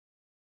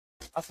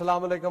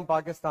अस्सलाम वालेकुम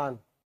Pakistan.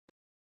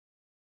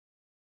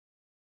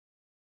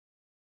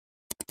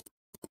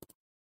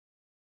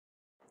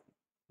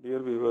 Dear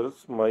viewers,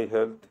 my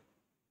health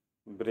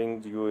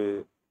brings you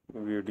a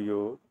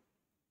video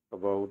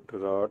about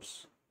rods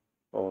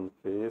on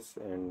face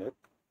and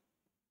neck.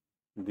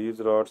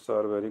 These rods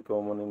are very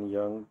common in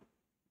young,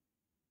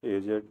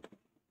 aged,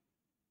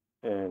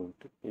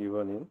 and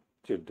even in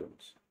children.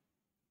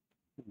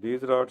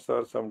 These rods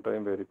are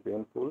sometimes very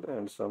painful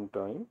and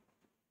sometimes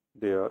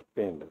they are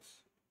painless.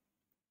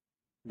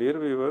 Dear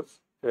viewers,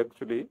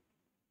 actually,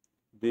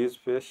 these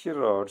facial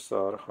rods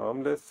are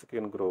harmless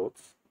skin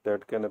growths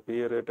that can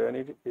appear at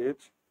any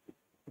age,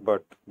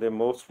 but they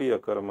mostly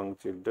occur among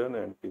children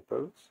and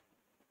people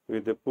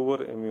with a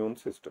poor immune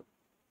system.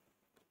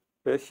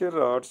 Facial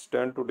rods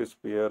tend to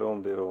disappear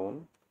on their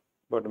own,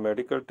 but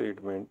medical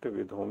treatment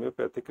with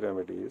homeopathic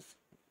remedies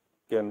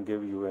can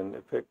give you an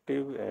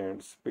effective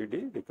and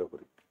speedy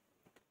recovery.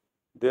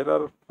 There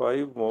are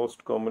 5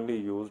 most commonly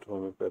used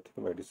homeopathic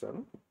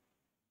medicine,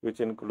 which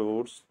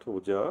includes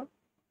thuja,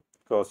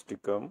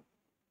 causticum,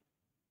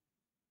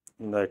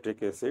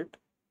 nitric acid,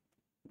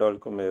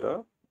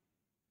 dulcamera,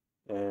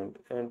 and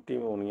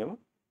antimonium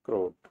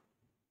crode.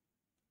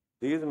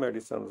 These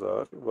medicines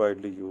are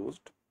widely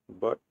used,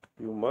 but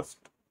you must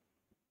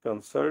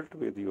consult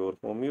with your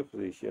homeo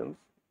physicians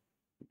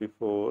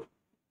before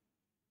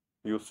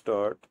you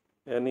start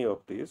any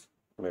of these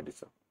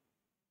medicine.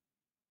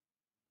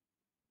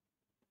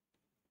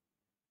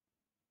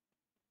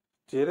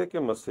 चेहरे के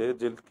मस्से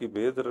जिल्द की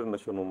बेदर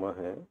नशोनुमा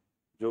हैं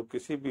जो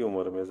किसी भी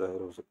उम्र में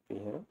ज़ाहिर हो सकती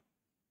हैं,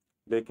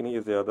 लेकिन ये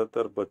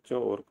ज़्यादातर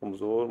बच्चों और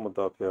कमज़ोर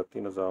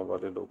मुदाफ़ियाती निज़ाम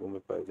वाले लोगों में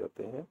पाए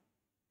जाते हैं।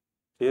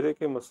 चेहरे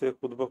के मस्से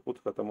खुद ब खुद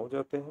ख़त्म हो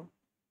जाते हैं,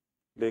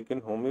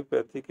 लेकिन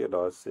होम्योपैथी के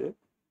इलाज से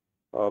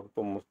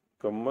आपको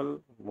मुकम्मल,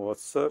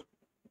 मुअस्सर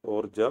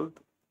और जल्द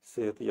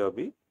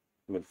सेहतयाबी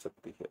मिल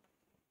सकती है।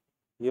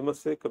 ये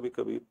मस्से कभी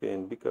कभी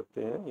पेन भी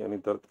करते हैं, यानी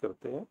दर्द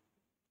करते हैं,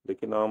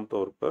 लेकिन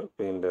आमतौर पर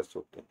पेनलेस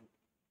होते हैं।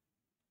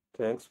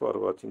 Thanks for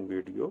watching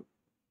video.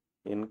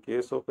 In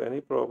case of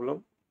any problem,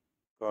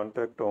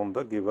 contact on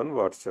the given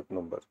WhatsApp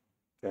number.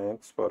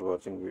 Thanks for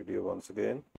watching video once again.